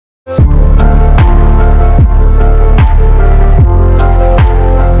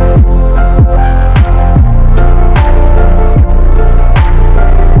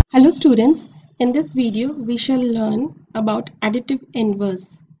students, in this video we shall learn about additive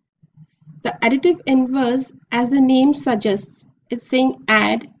inverse. The additive inverse, as the name suggests, is saying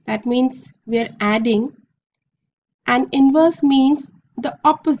add, that means we are adding, and inverse means the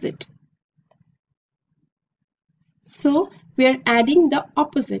opposite. So we are adding the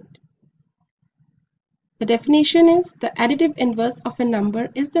opposite. The definition is the additive inverse of a number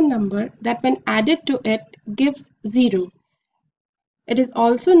is the number that when added to it gives 0. It is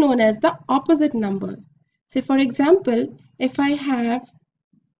also known as the opposite number. Say for example, if I have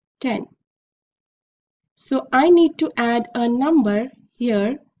 10, so I need to add a number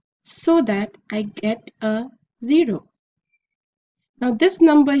here so that I get a 0. Now this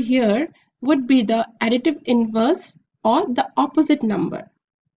number here would be the additive inverse or the opposite number,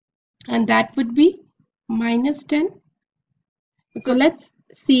 and that would be minus 10. So let's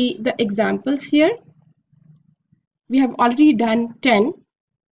see the examples here. We have already done 10.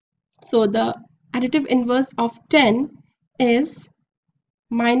 So the additive inverse of 10 is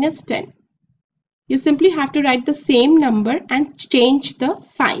minus 10. You simply have to write the same number and change the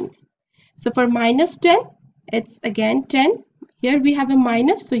sign. So for minus 10, it's again 10. Here we have a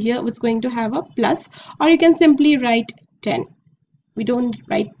minus, so here it's going to have a plus, or you can simply write 10. We don't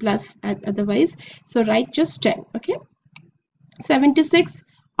write plus otherwise, so write just 10. Okay. 76,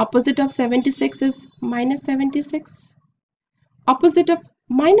 opposite of 76 is minus 76. Opposite of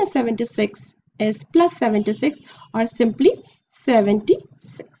minus 76 is plus 76, or simply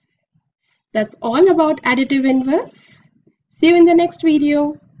 76. That's all about additive inverse. See you in the next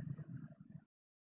video.